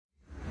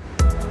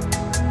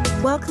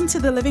Welcome to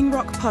the Living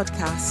Rock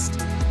Podcast.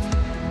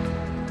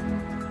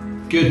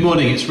 Good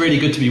morning. It's really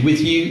good to be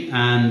with you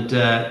and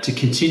to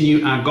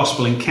continue our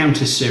Gospel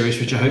Encounters series,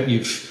 which I hope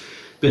you've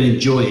been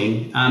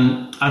enjoying.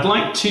 I'd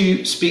like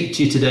to speak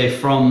to you today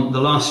from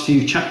the last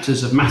few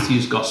chapters of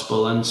Matthew's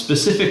Gospel, and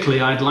specifically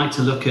I'd like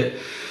to look at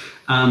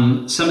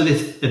some of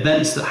the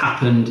events that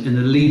happened in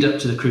the lead up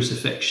to the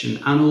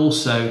crucifixion and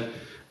also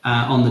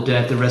on the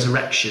day of the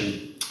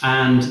resurrection,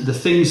 and the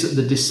things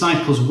that the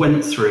disciples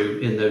went through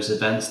in those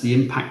events, the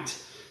impact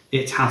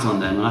it had on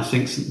them. And I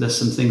think there's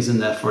some things in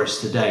there for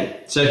us today.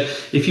 So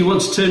if you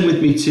want to turn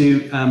with me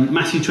to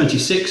Matthew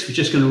 26, we're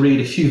just going to read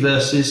a few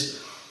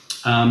verses.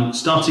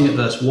 Starting at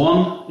verse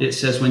 1, it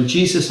says, "When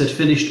Jesus had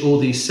finished all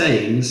these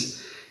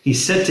sayings, he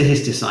said to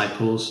his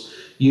disciples,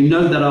 'You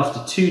know that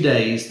after 2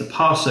 days the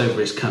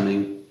Passover is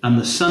coming, and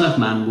the Son of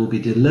Man will be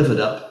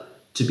delivered up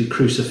to be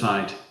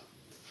crucified.'"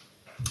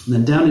 And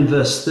then down in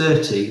verse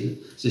 30,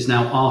 this is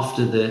now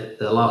after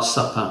the Last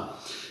Supper,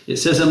 it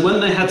says, "And when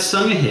they had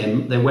sung a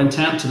hymn, they went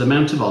out to the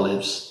Mount of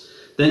Olives.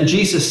 Then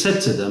Jesus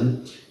said to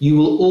them, 'You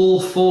will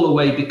all fall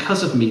away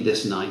because of me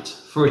this night,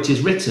 for it is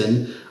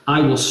written,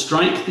 I will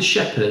strike the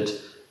shepherd,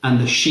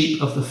 and the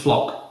sheep of the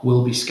flock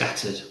will be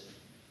scattered.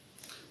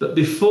 But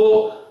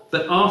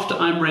after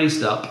I'm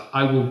raised up,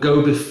 I will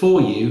go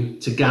before you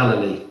to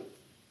Galilee.'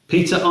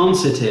 Peter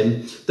answered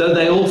him, 'Though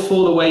they all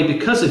fall away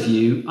because of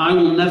you, I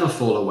will never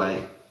fall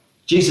away.'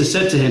 Jesus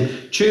said to him,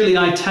 'Truly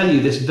I tell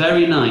you, this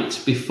very night,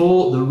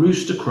 before the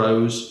rooster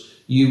crows,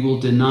 you will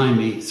deny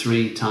me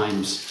 3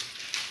 times.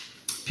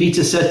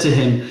 Peter said to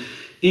him,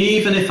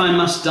 'Even if I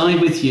must die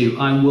with you,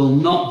 I will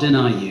not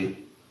deny you.'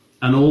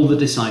 And all the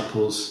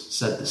disciples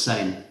said the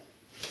same."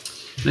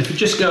 And if you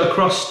just go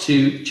across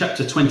to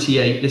chapter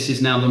 28, this is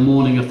now the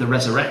morning of the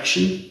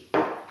resurrection.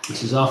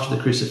 This is after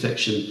the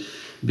crucifixion.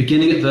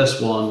 Beginning at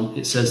verse 1,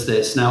 it says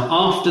this, "Now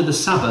after the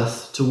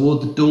Sabbath,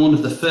 toward the dawn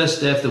of the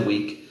first day of the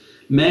week,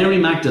 Mary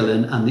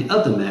Magdalene and the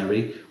other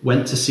Mary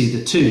went to see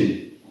the tomb.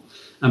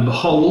 And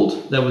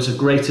behold, there was a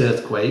great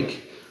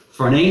earthquake,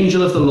 for an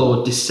angel of the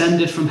Lord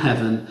descended from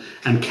heaven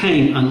and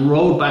came and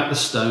rolled back the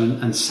stone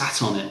and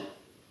sat on it.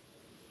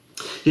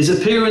 His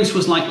appearance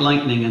was like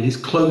lightning and his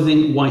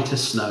clothing white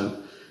as snow.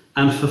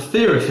 And for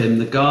fear of him,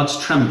 the guards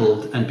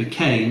trembled and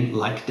became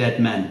like dead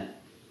men.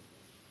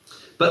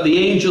 But the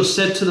angel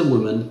said to the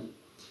women,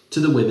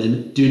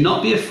 'Do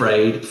not be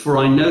afraid, for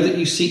I know that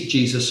you seek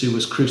Jesus who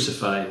was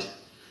crucified.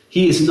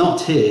 He is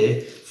not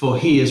here, for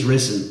he is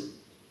risen.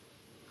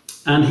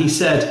 And he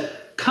said,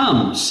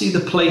 Come, see the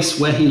place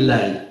where he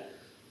lay.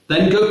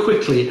 Then go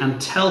quickly and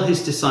tell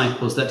his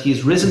disciples that he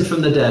is risen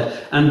from the dead,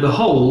 and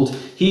behold,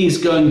 he is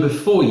going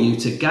before you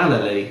to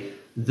Galilee.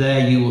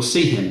 There you will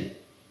see him.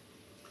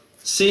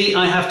 See,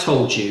 I have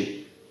told you.'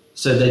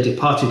 So they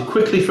departed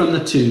quickly from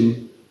the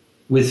tomb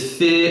with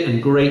fear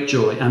and great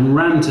joy, and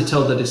ran to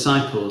tell the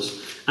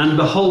disciples. And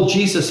behold,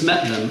 Jesus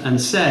met them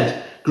and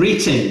said,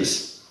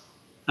 'Greetings.'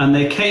 And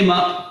they came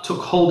up, took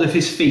hold of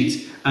his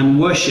feet,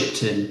 and worshipped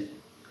him.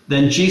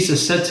 Then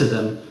Jesus said to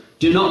them,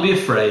 'Do not be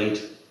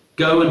afraid.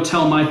 Go and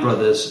tell my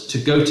brothers to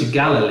go to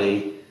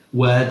Galilee,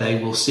 where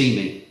they will see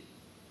me.'"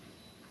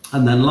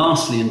 And then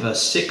lastly, in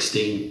verse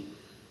 16,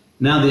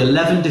 "Now the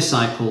 11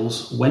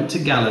 disciples went to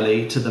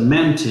Galilee, to the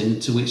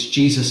mountain to which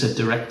Jesus had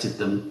directed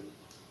them.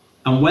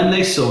 And when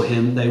they saw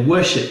him, they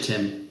worshipped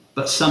him,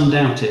 but some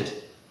doubted.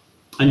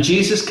 And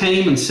Jesus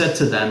came and said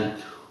to them,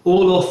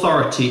 'All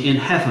authority in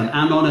heaven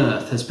and on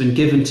earth has been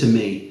given to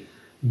me.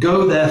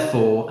 Go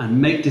therefore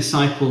and make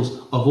disciples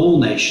of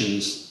all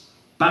nations,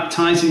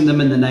 baptizing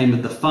them in the name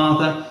of the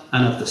Father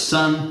and of the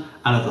Son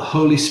and of the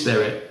Holy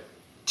Spirit,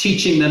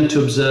 teaching them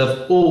to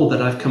observe all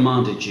that I've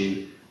commanded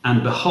you.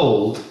 And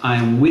behold, I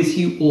am with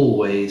you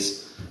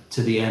always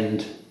to the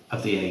end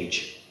of the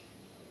age.'"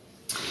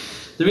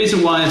 The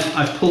reason why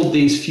I've pulled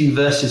these few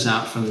verses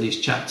out from these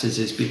chapters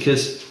is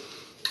because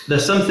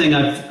there's something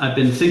I've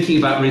been thinking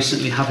about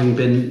recently, having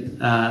been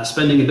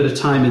spending a bit of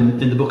time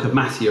in the book of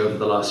Matthew over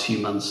the last few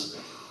months.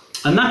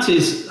 And that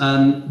is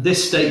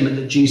this statement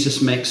that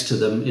Jesus makes to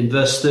them in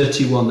verse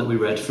 31 that we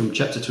read from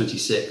chapter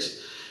 26,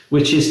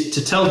 which is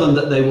to tell them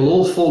that they will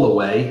all fall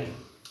away,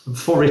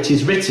 for it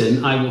is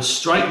written, "I will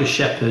strike the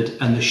shepherd,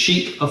 and the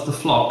sheep of the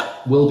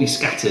flock will be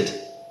scattered."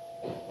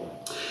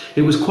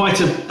 It was quite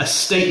a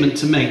statement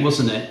to make,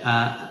 wasn't it,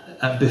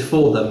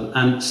 before them,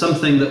 and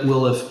something that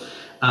will have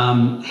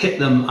hit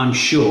them, I'm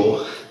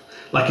sure,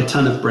 like a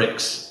ton of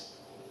bricks.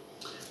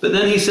 But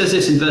then he says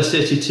this in verse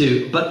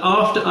 32, "But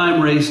after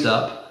I'm raised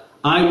up,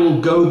 I will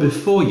go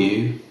before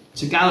you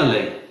to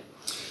Galilee."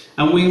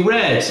 And we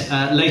read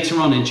later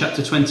on in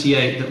chapter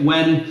 28 that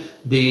when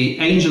the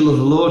angel of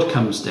the Lord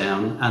comes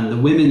down and the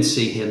women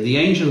see him, the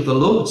angel of the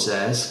Lord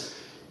says,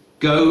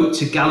 "Go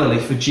to Galilee,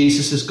 for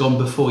Jesus has gone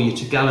before you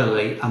to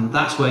Galilee, and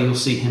that's where you'll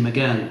see him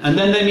again." And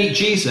then they meet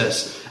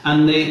Jesus,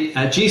 and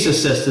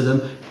Jesus says to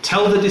them,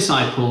 "Tell the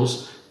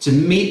disciples to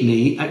meet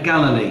me at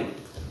Galilee."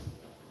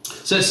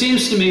 So it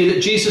seems to me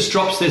that Jesus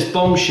drops this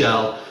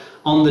bombshell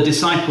on the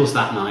disciples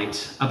that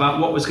night about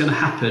what was going to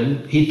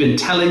happen. He'd been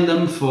telling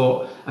them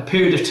for a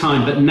period of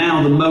time, but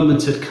now the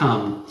moment had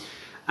come.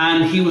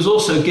 And he was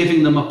also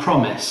giving them a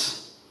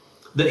promise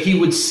that he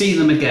would see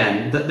them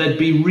again, that they'd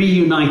be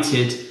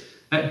reunited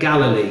at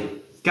Galilee.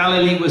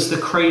 Galilee was the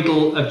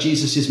cradle of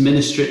Jesus'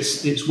 ministry.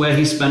 It's where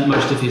he spent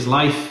most of his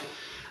life,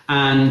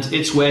 and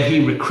it's where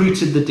he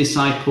recruited the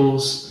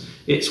disciples.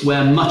 It's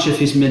where much of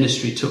his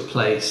ministry took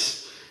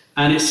place.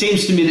 And it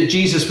seems to me that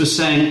Jesus was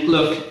saying,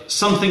 look,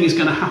 something is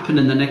going to happen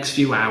in the next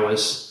few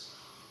hours,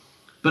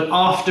 but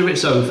after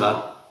it's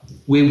over,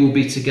 we will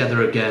be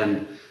together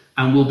again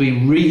and we'll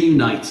be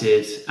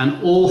reunited,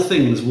 and all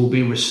things will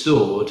be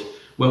restored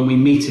when we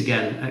meet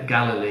again at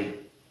Galilee.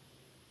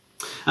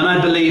 And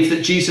I believe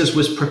that Jesus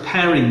was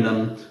preparing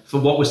them for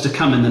what was to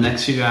come in the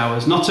next few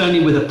hours, not only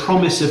with a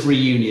promise of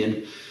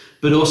reunion,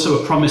 but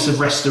also a promise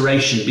of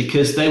restoration,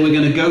 because they were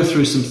going to go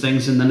through some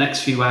things in the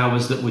next few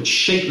hours that would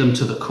shake them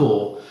to the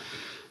core.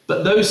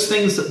 But those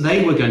things that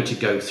they were going to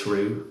go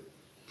through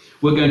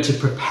were going to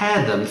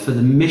prepare them for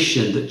the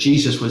mission that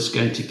Jesus was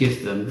going to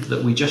give them,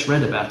 that we just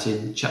read about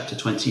in chapter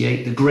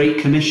 28, the Great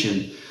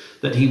Commission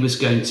that he was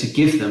going to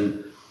give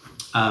them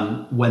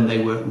when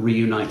they were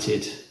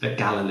reunited at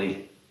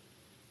Galilee.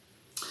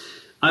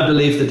 I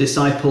believe the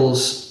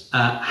disciples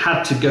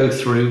had to go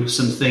through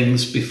some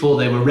things before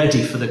they were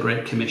ready for the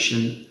Great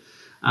Commission.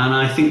 And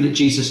I think that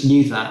Jesus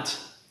knew that.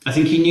 I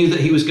think he knew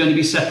that he was going to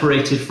be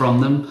separated from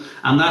them.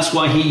 And that's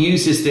why he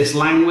uses this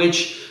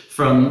language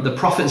from the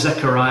prophet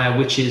Zechariah,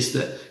 which is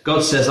that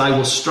God says, I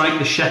will strike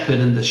the shepherd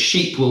and the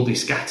sheep will be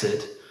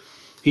scattered.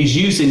 He's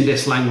using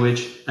this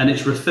language, and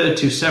it's referred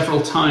to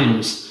several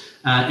times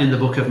in the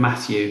book of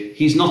Matthew.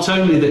 He's not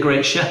only the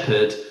great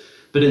shepherd,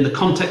 but in the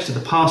context of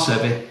the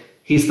Passover,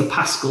 he's the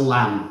paschal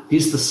lamb.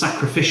 He's the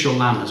sacrificial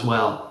lamb as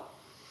well.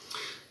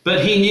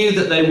 But he knew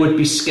that they would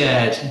be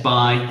scared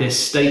by this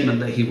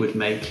statement that he would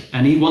make,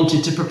 and he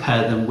wanted to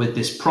prepare them with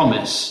this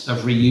promise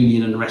of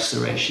reunion and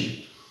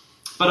restoration.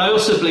 But I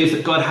also believe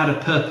that God had a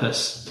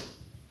purpose.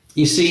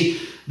 You see,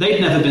 they'd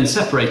never been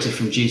separated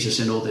from Jesus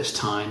in all this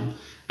time,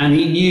 and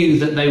he knew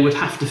that they would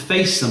have to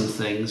face some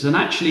things, and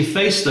actually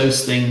face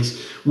those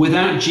things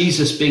without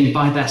Jesus being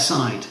by their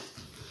side.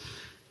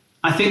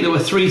 I think there were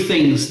three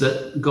things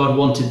that God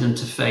wanted them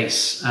to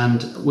face,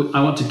 and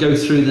I want to go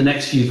through the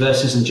next few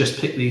verses and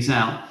just pick these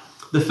out.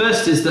 The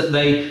first is that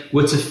they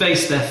were to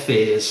face their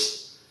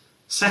fears.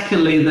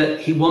 Secondly,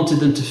 that he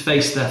wanted them to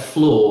face their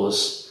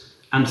flaws.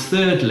 And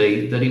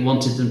thirdly, that he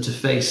wanted them to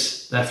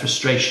face their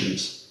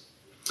frustrations.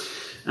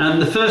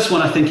 And the first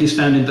one, I think, is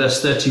found in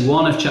verse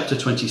 31 of chapter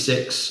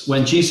 26,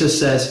 when Jesus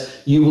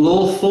says, you will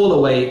all fall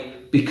away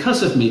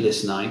because of me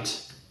this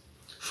night.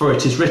 For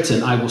it is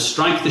written, I will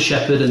strike the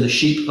shepherd and the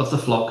sheep of the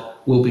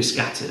flock will be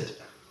scattered.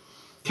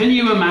 Can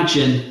you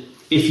imagine,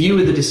 if you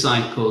were the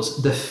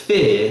disciples, the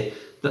fear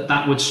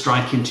that would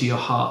strike into your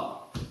heart?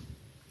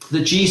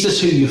 That Jesus,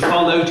 who you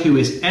followed, who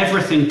is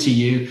everything to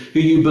you,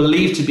 who you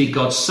believe to be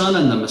God's Son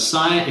and the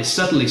Messiah, is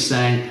suddenly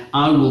saying,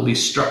 I will be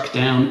struck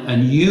down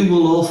and you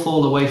will all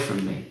fall away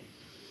from me.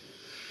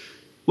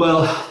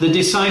 Well, the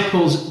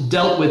disciples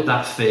dealt with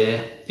that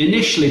fear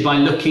initially by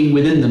looking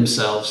within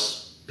themselves.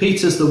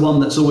 Peter's the one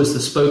that's always the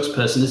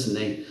spokesperson, isn't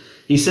he?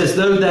 He says,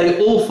 though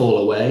they all fall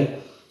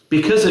away,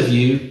 because of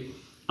you,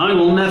 I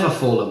will never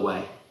fall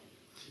away.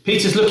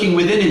 Peter's looking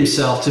within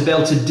himself to be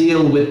able to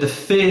deal with the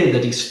fear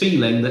that he's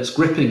feeling that's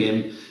gripping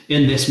him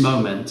in this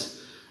moment.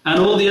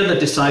 And all the other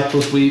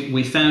disciples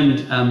we found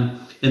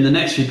in the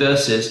next few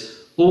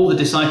verses, all the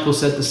disciples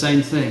said the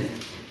same thing.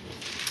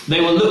 They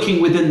were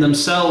looking within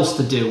themselves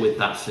to deal with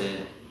that fear.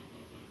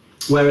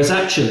 Whereas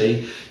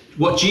actually,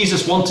 what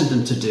Jesus wanted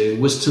them to do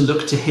was to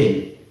look to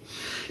him.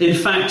 In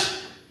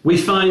fact, we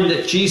find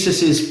that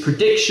Jesus'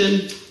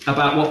 prediction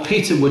about what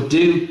Peter would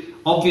do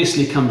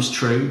obviously comes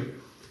true.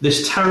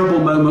 This terrible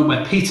moment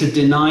where Peter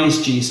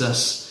denies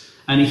Jesus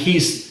and he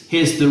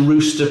hears the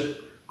rooster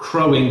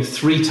crowing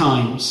 3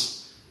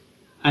 times,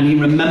 and he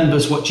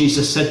remembers what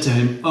Jesus said to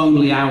him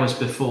only hours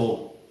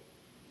before.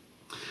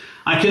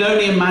 I can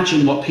only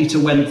imagine what Peter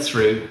went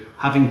through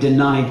having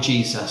denied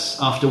Jesus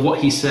after what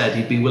he said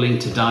he'd be willing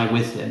to die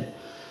with him.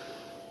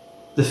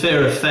 The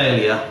fear of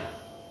failure,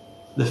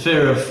 the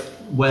fear of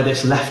where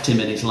this left him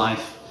in his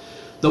life.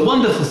 The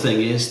wonderful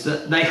thing is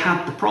that they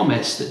had the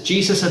promise that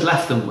Jesus had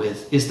left them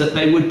with, is that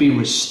they would be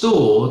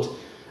restored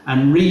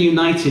and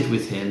reunited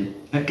with him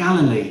at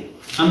Galilee.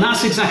 And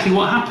that's exactly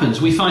what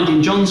happens. We find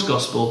in John's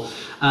Gospel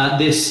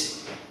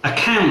this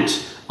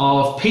account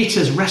of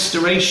Peter's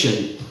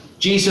restoration,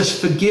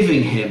 Jesus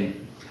forgiving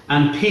him,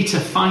 and Peter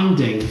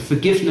finding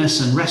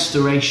forgiveness and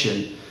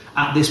restoration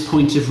at this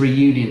point of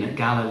reunion at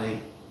Galilee.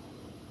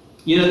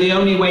 You know, the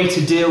only way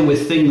to deal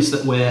with things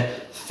that we're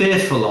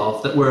fearful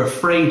of, that we're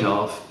afraid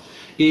of,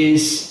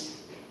 is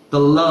the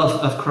love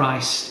of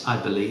Christ,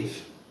 I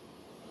believe.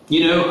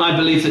 You know, I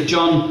believe that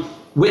John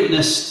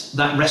witnessed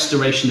that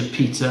restoration of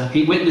Peter.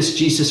 He witnessed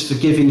Jesus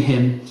forgiving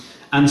him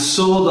and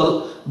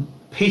saw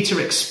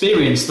Peter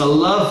experience the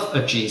love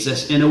of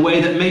Jesus in a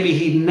way that maybe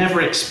he'd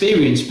never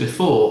experienced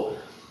before.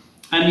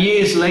 And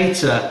years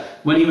later,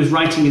 when he was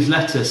writing his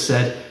letter,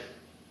 said,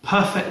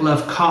 perfect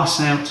love casts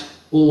out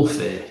all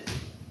fear.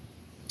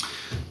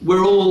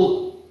 We're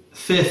all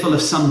fearful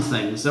of some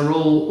things. There are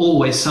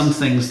always some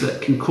things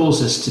that can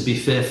cause us to be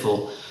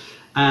fearful.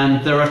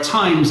 And there are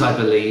times, I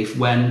believe,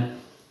 when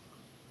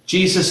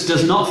Jesus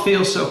does not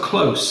feel so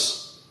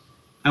close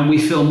and we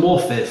feel more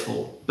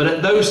fearful. But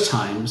at those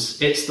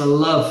times, it's the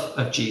love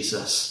of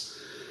Jesus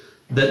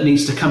that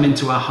needs to come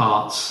into our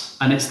hearts.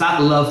 And it's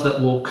that love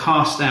that will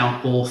cast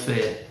out all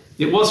fear.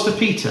 It was for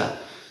Peter.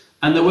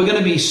 And there were going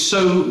to be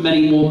so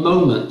many more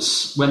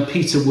moments when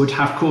Peter would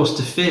have cause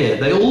to fear.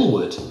 They all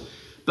would.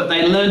 But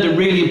they learned a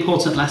really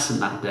important lesson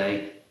that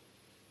day,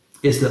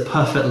 is that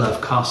perfect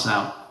love casts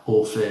out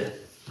all fear.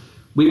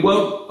 We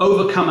won't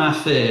overcome our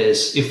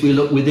fears if we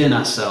look within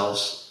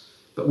ourselves,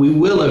 but we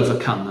will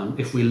overcome them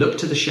if we look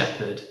to the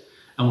shepherd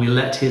and we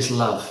let his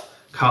love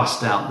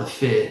cast out the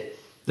fear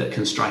that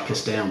can strike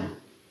us down.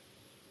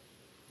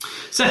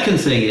 Second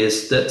thing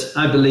is that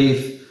I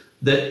believe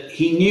that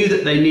he knew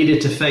that they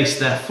needed to face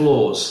their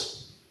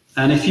flaws.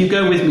 And if you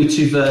go with me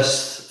to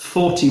verse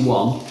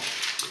 41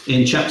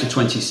 in chapter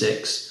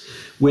 26,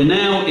 we're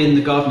now in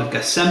the Garden of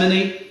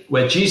Gethsemane,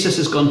 where Jesus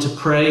has gone to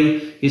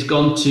pray. He's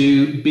gone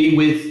to be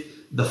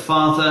with the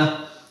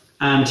Father,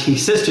 and he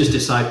says to his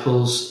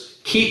disciples,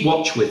 keep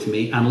watch with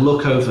me and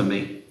look over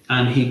me.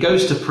 And he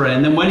goes to pray,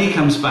 and then when he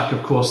comes back,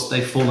 of course,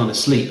 they've fallen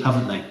asleep,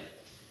 haven't they?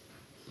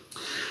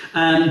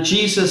 And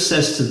Jesus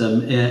says to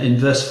them in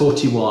verse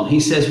 41, he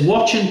says,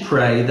 watch and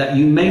pray that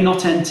you may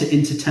not enter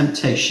into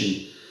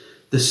temptation.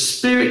 The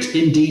spirit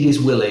indeed is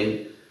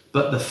willing,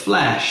 but the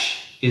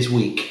flesh is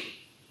weak.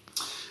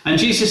 And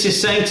Jesus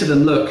is saying to them,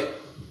 look,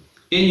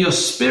 in your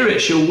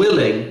spirit you're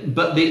willing,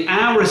 but the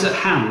hour is at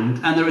hand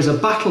and there is a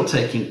battle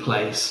taking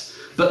place.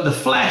 But the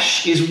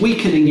flesh is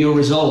weakening your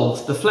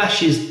resolve. The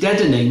flesh is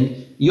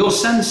deadening your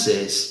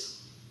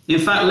senses. In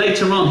fact,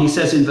 later on, he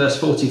says in verse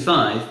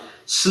 45,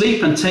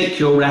 sleep and take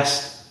your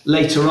rest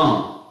later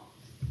on.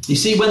 You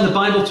see, when the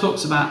Bible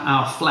talks about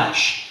our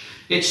flesh,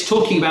 it's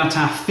talking about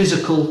our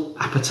physical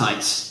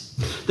appetites.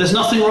 There's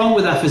nothing wrong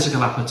with our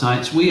physical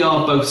appetites. We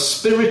are both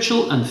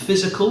spiritual and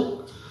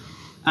physical,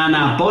 and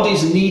our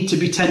bodies need to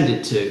be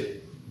tended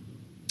to.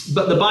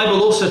 But the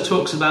Bible also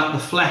talks about the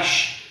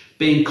flesh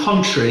being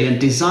contrary and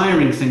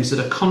desiring things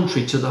that are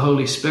contrary to the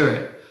Holy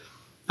Spirit.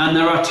 And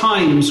there are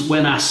times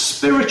when our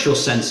spiritual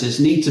senses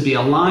need to be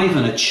alive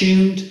and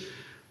attuned,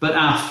 but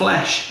our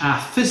flesh,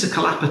 our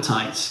physical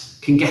appetites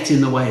can get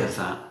in the way of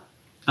that.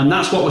 And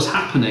that's what was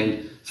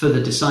happening for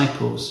the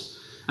disciples.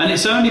 And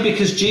it's only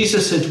because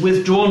Jesus had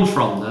withdrawn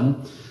from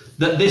them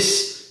that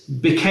this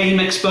became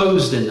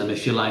exposed in them,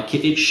 if you like.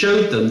 It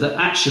showed them that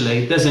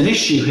actually there's an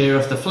issue here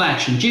of the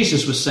flesh. And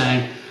Jesus was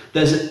saying,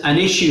 there's an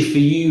issue for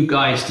you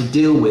guys to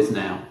deal with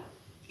now.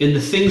 In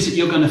the things that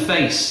you're going to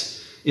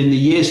face in the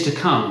years to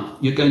come,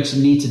 you're going to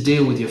need to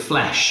deal with your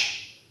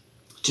flesh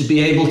to be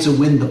able to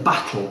win the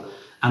battle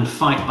and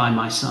fight by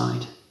my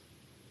side.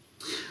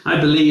 I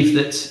believe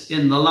that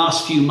in the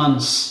last few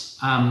months,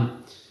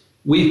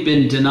 we've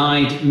been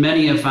denied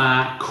many of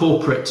our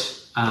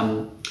corporate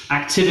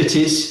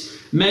activities,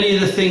 many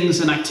of the things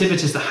and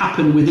activities that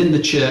happen within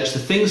the church, the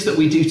things that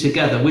we do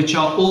together, which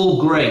are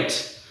all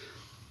great.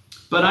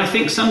 But I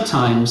think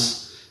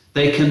sometimes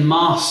they can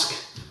mask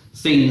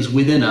things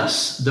within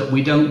us that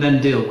we don't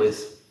then deal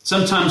with.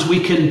 Sometimes we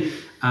can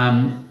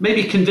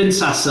maybe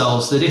convince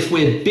ourselves that if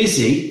we're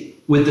busy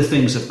with the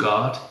things of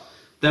God,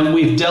 then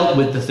we've dealt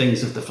with the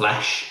things of the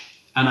flesh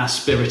and our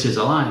spirit is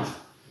alive.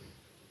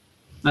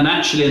 And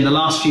actually in the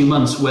last few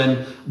months,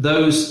 when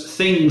those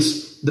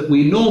things that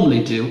we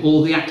normally do,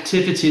 all the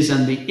activities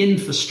and the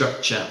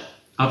infrastructure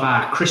of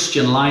our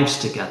Christian lives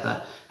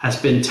together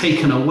has been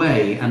taken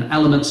away and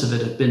elements of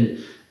it have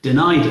been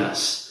denied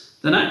us,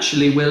 then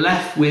actually we're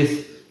left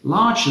with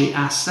largely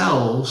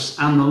ourselves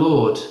and the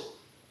Lord.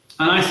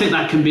 And I think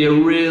that can be a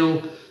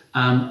real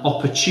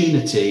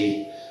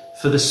opportunity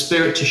for the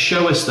Spirit to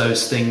show us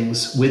those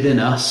things within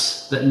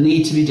us that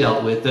need to be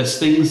dealt with, those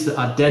things that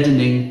are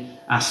deadening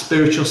our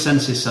spiritual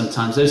senses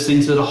sometimes, those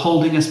things that are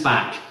holding us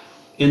back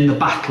in the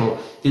battle,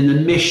 in the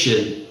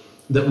mission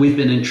that we've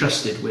been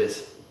entrusted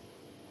with.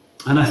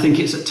 And I think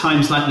it's at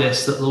times like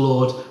this that the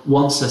Lord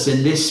wants us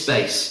in this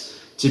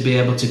space to be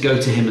able to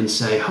go to him and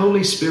say,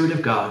 Holy Spirit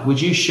of God,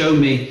 would you show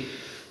me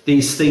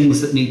these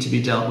things that need to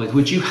be dealt with?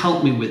 Would you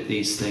help me with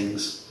these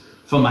things?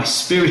 For my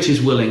spirit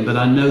is willing, but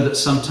I know that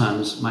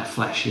sometimes my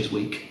flesh is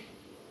weak.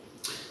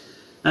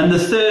 And the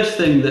third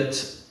thing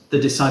that the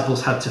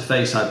disciples had to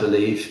face, I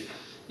believe,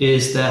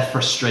 is their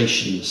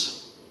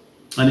frustrations.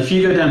 And if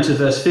you go down to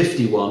verse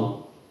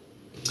 51,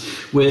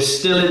 we're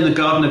still in the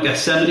Garden of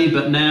Gethsemane,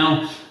 but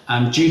now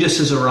Judas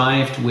has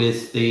arrived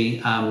with the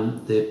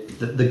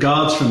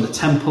guards from the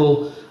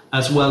temple,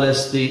 as well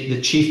as the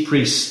chief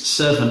priest's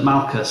servant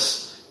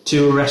Malchus,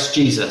 to arrest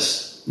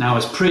Jesus. Now,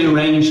 as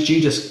prearranged,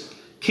 Judas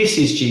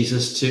kisses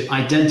Jesus to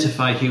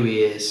identify who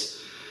he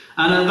is.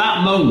 And at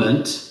that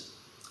moment,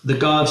 the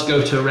guards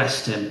go to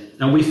arrest him.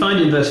 And we find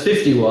in verse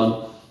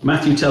 51,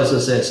 Matthew tells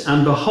us this,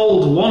 and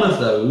behold, one of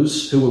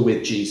those who were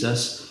with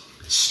Jesus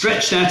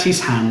stretched out his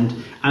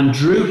hand and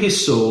drew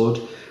his sword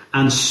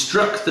and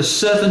struck the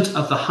servant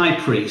of the high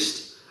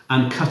priest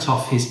and cut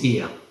off his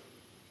ear.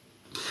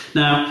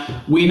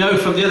 Now, we know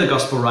from the other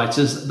gospel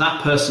writers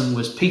that person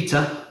was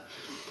Peter.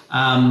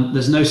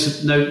 There's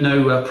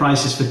no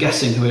prizes for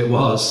guessing who it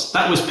was.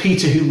 That was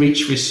Peter who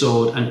reached for his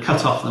sword and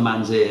cut off the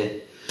man's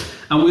ear.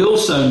 And we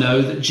also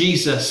know that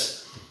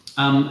Jesus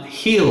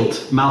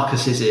healed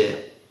Malchus's ear.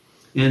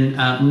 In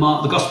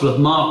the Gospel of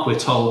Mark, we're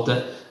told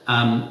that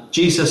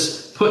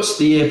Jesus puts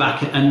the ear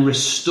back and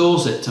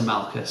restores it to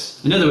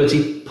Malchus. In other words,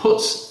 he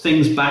puts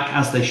things back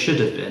as they should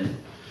have been.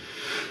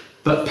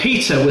 But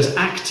Peter was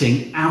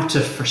acting out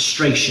of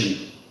frustration.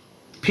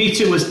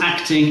 Peter was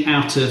acting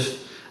out of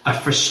a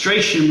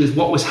frustration with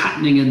what was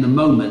happening in the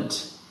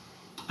moment.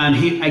 And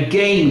he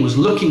again was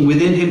looking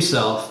within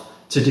himself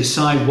to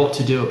decide what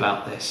to do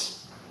about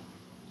this.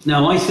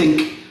 Now, I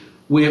think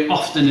we're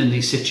often in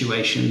these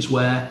situations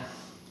where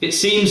it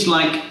seems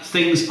like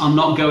things are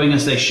not going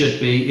as they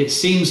should be. It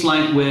seems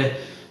like we're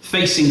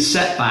facing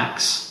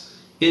setbacks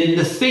in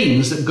the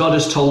things that God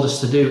has told us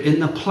to do,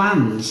 in the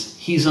plans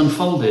he's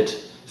unfolded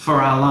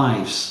for our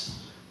lives.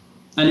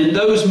 And in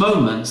those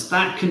moments,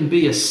 that can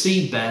be a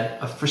seedbed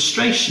of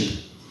frustration,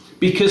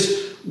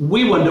 because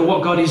we wonder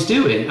what God is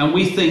doing, and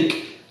we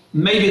think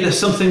maybe there's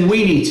something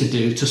we need to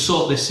do to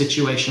sort this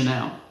situation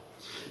out.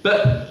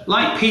 But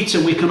like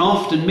Peter, we can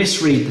often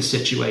misread the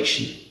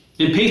situation.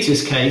 In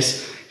Peter's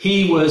case,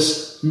 he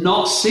was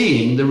not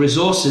seeing the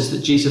resources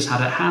that Jesus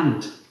had at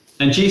hand.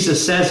 And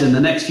Jesus says in the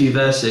next few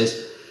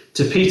verses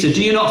to Peter,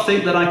 "Do you not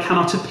think that I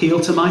cannot appeal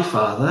to my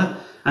Father,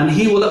 and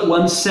he will at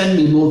once send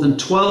me more than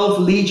 12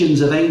 legions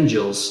of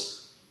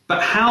angels?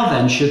 But how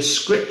then should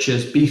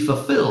scriptures be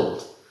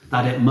fulfilled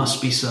that it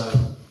must be so?"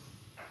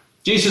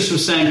 Jesus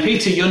was saying,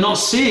 Peter, you're not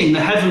seeing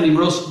the heavenly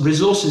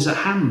resources at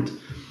hand.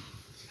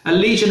 A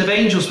legion of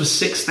angels was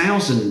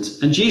 6,000.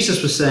 And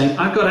Jesus was saying,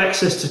 I've got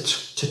access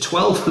to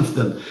 12 of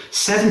them,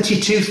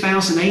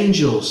 72,000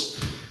 angels.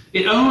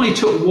 It only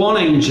took one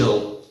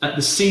angel at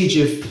the siege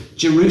of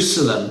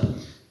Jerusalem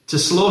to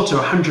slaughter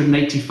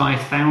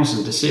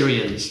 185,000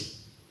 Assyrians.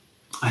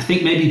 I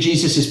think maybe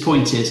Jesus'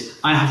 point is,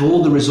 I have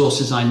all the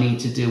resources I need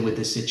to deal with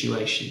this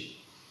situation.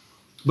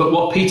 But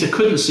what Peter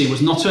couldn't see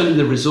was not only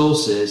the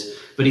resources,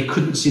 but he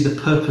couldn't see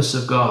the purpose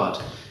of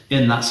God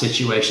in that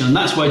situation. And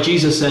that's why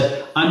Jesus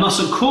said, I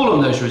mustn't call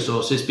on those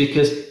resources,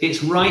 because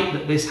it's right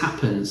that this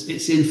happens.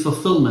 It's in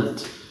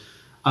fulfillment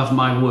of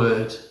my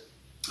word.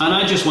 And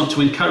I just want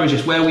to encourage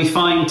us, where we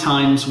find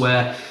times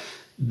where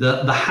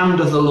the hand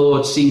of the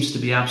Lord seems to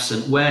be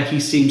absent, where he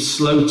seems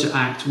slow to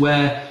act,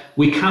 where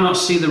we cannot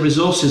see the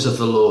resources of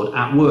the Lord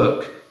at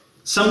work.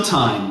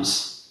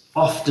 Sometimes,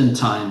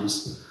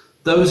 oftentimes,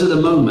 those are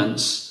the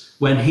moments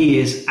when he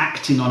is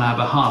acting on our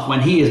behalf,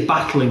 when he is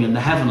battling in the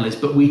heavenlies,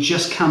 but we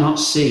just cannot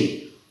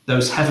see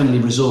those heavenly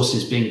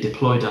resources being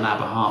deployed on our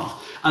behalf.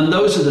 And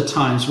those are the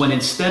times when,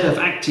 instead of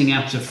acting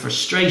out of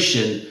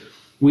frustration,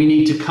 we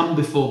need to come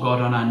before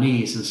God on our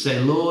knees and say,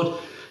 Lord,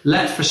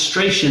 let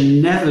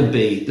frustration never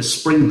be the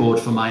springboard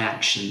for my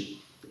action,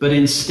 but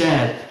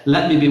instead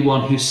let me be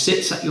one who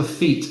sits at your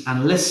feet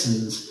and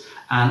listens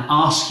and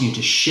asks you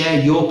to share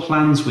your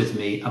plans with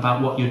me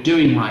about what you're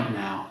doing right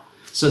now,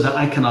 so that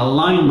I can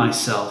align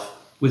myself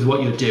with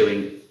what you're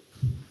doing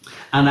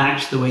and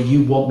act the way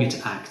you want me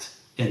to act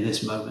in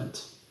this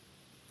moment.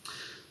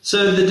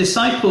 So the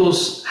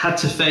disciples had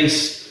to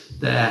face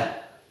their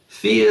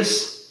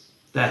fears,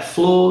 their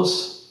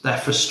flaws, their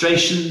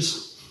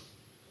frustrations.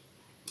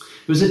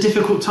 It was a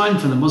difficult time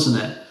for them,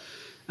 wasn't it?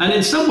 And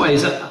in some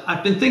ways,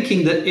 I've been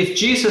thinking that if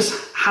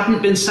Jesus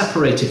hadn't been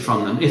separated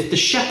from them, if the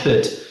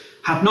shepherd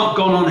had not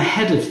gone on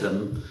ahead of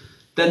them,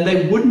 then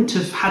they wouldn't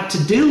have had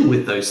to deal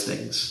with those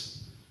things.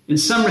 In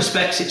some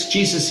respects, it's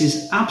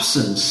Jesus'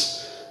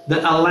 absence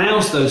that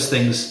allows those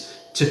things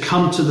to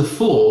come to the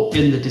fore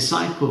in the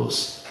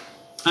disciples.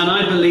 And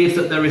I believe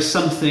that there is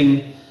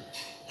something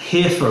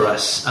here for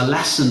us, a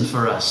lesson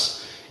for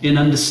us, in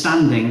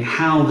understanding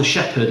how the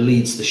shepherd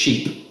leads the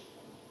sheep.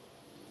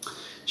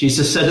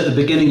 Jesus said at the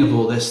beginning of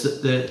all this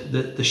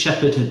that the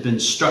shepherd had been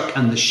struck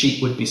and the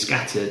sheep would be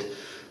scattered.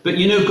 But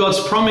you know,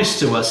 God's promise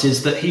to us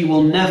is that he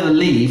will never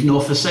leave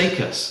nor forsake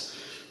us.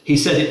 He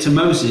said it to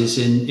Moses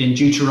in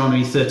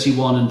Deuteronomy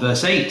 31 and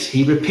verse 8.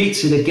 He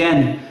repeats it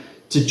again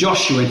to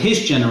Joshua in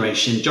his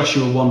generation,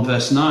 Joshua 1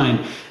 verse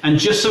 9. And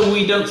just so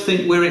we don't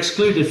think we're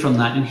excluded from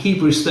that, in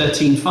Hebrews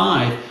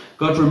 13:5,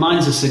 God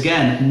reminds us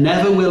again,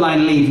 never will I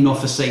leave nor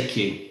forsake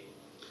you.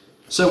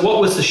 So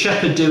what was the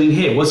shepherd doing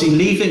here? Was he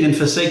leaving and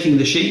forsaking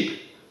the sheep?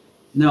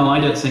 No, I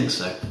don't think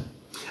so.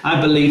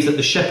 I believe that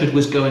the shepherd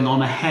was going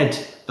on ahead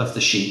of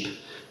the sheep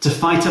to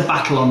fight a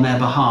battle on their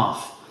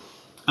behalf.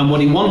 And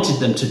what he wanted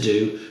them to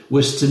do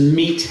was to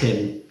meet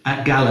him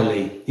at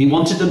Galilee. He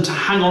wanted them to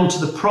hang on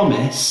to the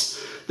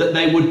promise that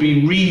they would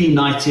be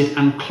reunited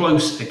and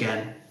close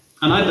again.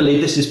 And I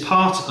believe this is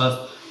part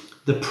of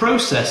the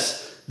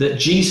process that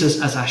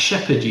Jesus as our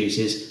shepherd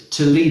uses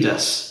to lead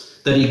us.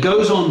 That he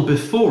goes on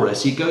before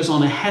us, he goes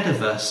on ahead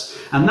of us,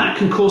 and that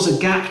can cause a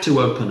gap to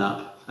open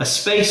up, a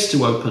space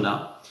to open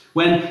up,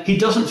 when he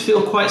doesn't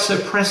feel quite so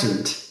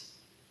present.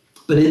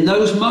 But in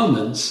those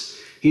moments,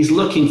 he's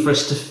looking for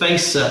us to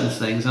face certain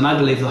things, and I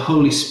believe the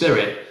Holy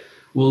Spirit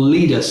will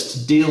lead us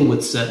to deal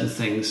with certain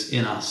things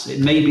in us. It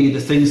may be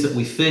the things that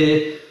we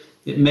fear.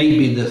 It may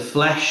be the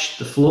flesh,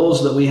 the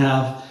flaws that we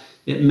have.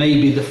 It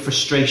may be the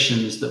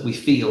frustrations that we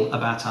feel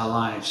about our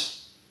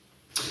lives.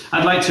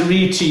 I'd like to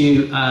read to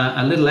you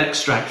a little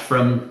extract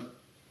from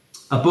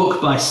a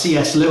book by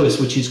C.S. Lewis,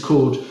 which is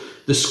called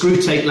The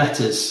Screwtape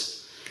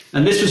Letters.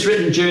 And this was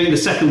written during the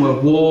Second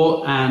World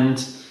War,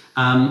 and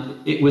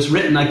it was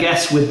written, I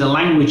guess, with the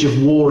language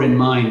of war in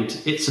mind.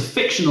 It's a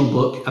fictional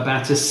book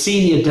about a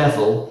senior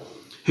devil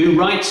who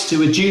writes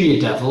to a junior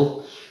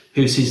devil,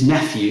 who's his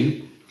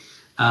nephew,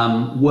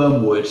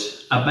 Wormwood,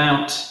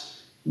 about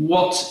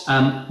what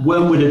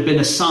Wormwood had been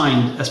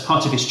assigned as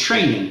part of his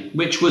training,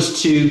 which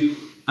was to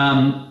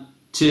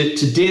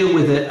deal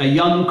with a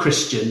young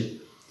Christian,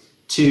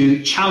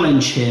 to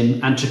challenge him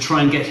and to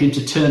try and get him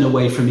to turn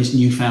away from his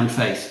newfound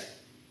faith.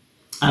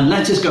 And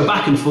letters go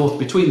back and forth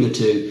between the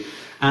two.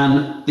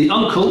 And the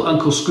Uncle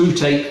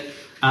Screwtape,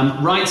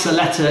 writes a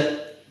letter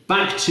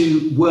back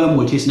to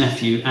Wormwood, his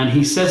nephew, and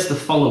he says the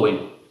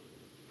following.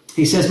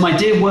 He says, "My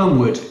dear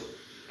Wormwood,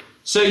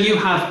 so you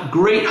have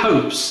great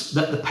hopes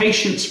that the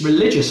patient's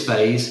religious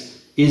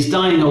phase is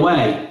dying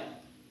away.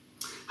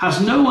 Has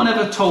no one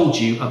ever told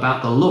you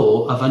about the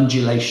law of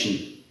undulation?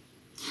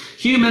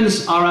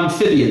 Humans are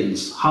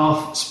amphibians,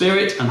 half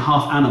spirit and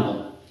half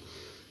animal.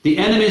 The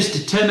enemy's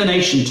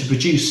determination to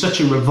produce such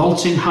a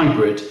revolting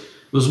hybrid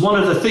was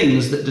one of the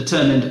things that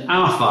determined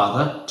our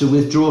Father to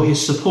withdraw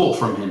his support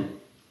from him.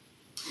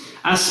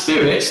 As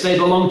spirits, they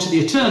belong to the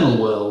eternal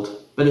world,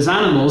 but as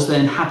animals, they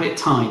inhabit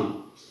time.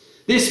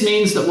 This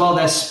means that while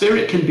their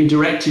spirit can be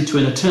directed to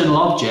an eternal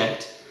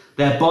object,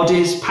 their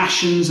bodies,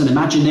 passions, and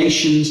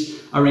imaginations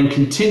are in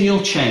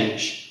continual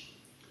change.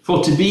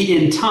 For to be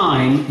in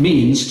time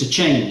means to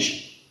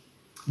change.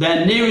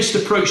 Their nearest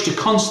approach to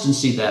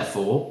constancy,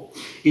 therefore,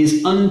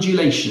 is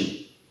undulation,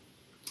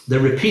 the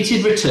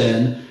repeated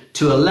return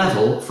to a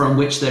level from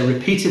which they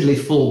repeatedly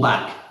fall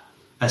back,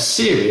 a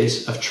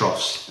series of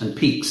troughs and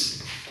peaks."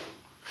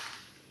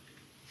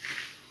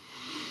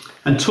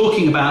 And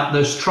talking about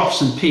those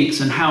troughs and peaks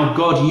and how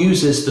God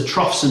uses the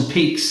troughs and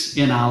peaks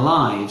in our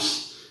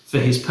lives for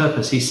his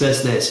purpose, he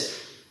says this: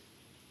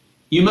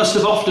 "You must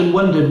have often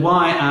wondered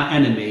why our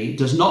enemy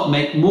does not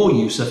make more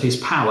use of his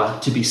power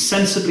to be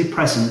sensibly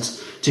present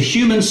to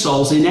human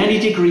souls in any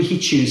degree he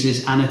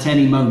chooses and at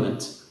any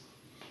moment.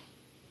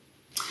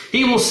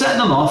 He will set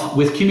them off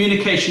with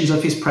communications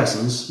of his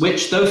presence,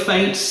 which, though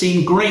faint,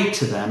 seem great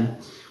to them,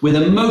 with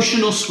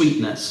emotional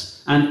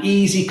sweetness and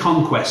easy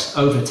conquest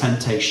over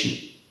temptation.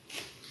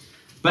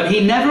 But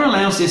he never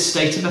allows this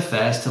state of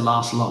affairs to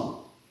last long.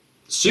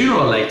 Sooner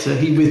or later,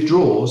 he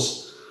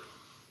withdraws,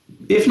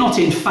 if not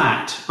in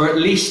fact, or at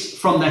least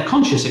from their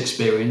conscious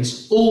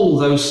experience, all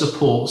those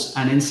supports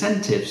and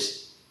incentives.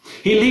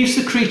 He leaves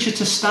the creature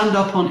to stand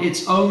up on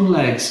its own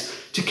legs,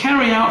 to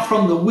carry out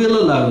from the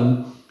will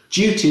alone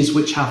duties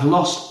which have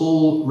lost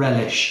all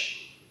relish.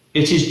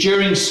 It is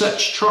during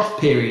such trough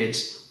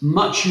periods,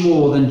 much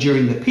more than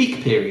during the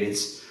peak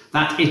periods,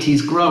 that it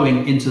is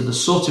growing into the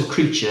sort of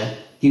creature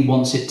he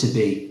wants it to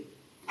be.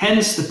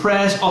 Hence, the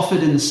prayers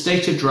offered in the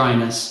state of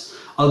dryness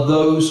are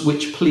those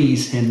which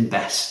please him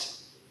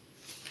best.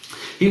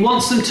 He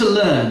wants them to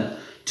learn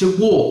to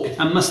walk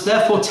and must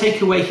therefore take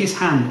away his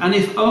hand. And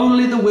if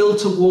only the will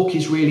to walk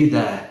is really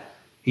there,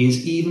 he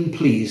is even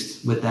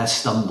pleased with their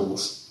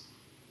stumbles.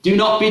 Do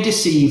not be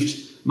deceived,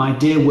 my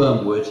dear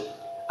Wormwood.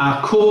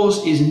 Our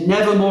cause is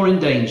never more in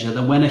danger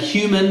than when a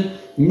human,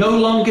 no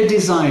longer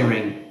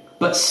desiring,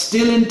 but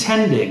still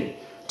intending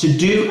to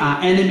do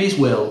our enemy's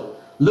will,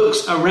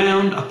 looks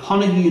around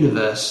upon a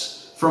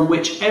universe from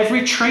which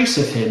every trace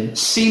of him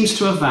seems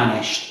to have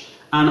vanished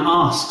and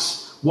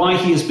asks why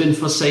he has been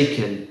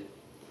forsaken,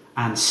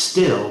 and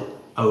still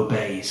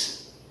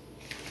obeys."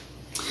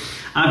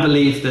 I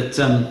believe that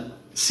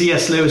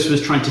C.S. Lewis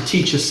was trying to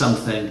teach us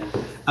something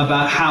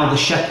about how the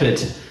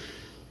shepherd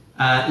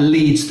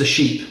leads the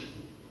sheep.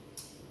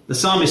 The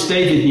psalmist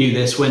David knew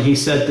this when he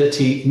said that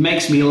he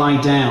makes me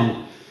lie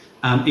down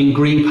in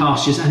green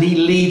pastures and he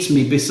leads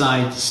me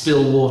beside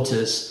still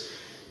waters.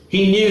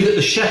 He knew that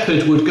the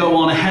shepherd would go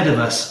on ahead of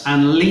us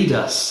and lead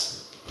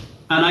us.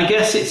 And I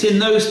guess it's in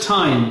those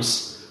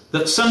times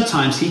that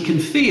sometimes he can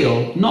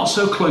feel not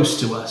so close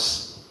to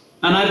us.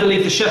 And I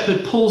believe the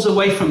shepherd pulls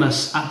away from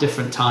us at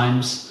different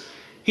times.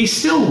 He's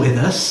still with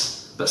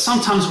us, but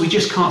sometimes we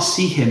just can't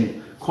see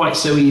him quite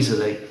so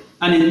easily.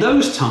 And in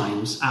those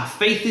times, our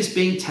faith is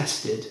being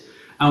tested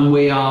and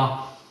we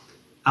are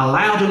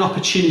allowed an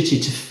opportunity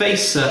to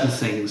face certain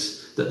things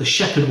that the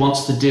shepherd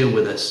wants to deal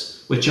with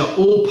us, which are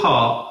all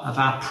part of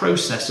our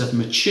process of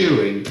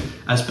maturing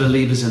as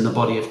believers in the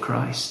body of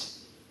Christ.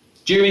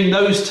 During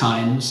those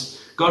times,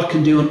 God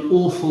can do an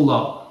awful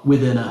lot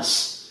within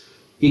us.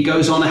 He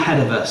goes on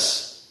ahead of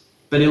us,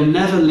 but he'll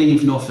never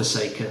leave nor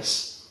forsake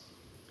us.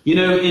 You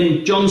know,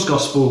 in John's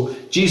Gospel,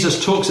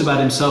 Jesus talks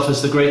about himself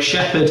as the great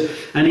shepherd,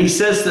 and he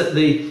says that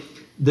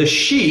the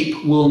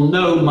sheep will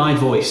know my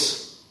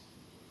voice.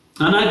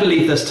 And I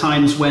believe there's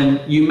times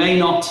when you may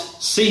not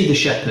see the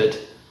shepherd,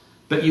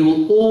 but you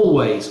will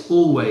always,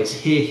 always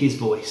hear his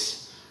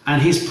voice.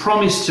 And his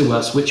promise to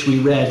us, which we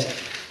read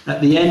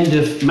at the end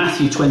of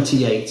Matthew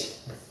 28,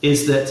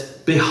 is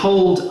that,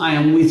 behold, I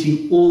am with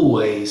you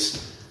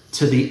always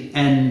to the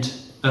end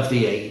of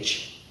the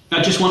age.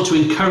 I just want to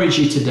encourage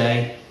you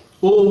today,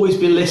 always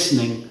be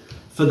listening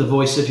for the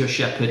voice of your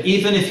shepherd.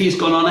 Even if he's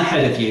gone on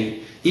ahead of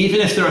you,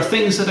 even if there are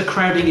things that are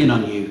crowding in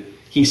on you,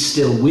 he's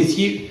still with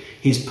you.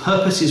 His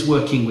purpose is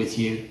working with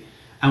you.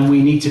 And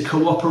we need to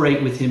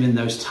cooperate with him in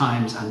those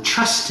times and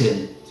trust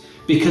him,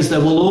 because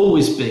there will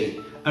always be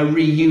a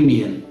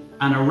reunion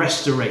and a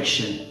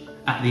restoration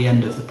at the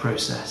end of the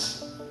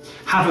process.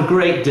 Have a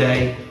great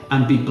day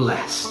and be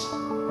blessed.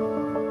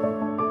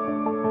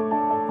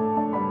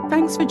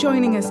 Thanks for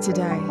joining us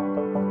today.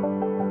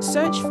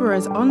 Search for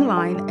us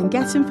online and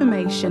get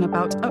information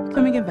about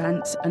upcoming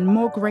events and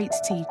more great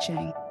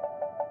teaching.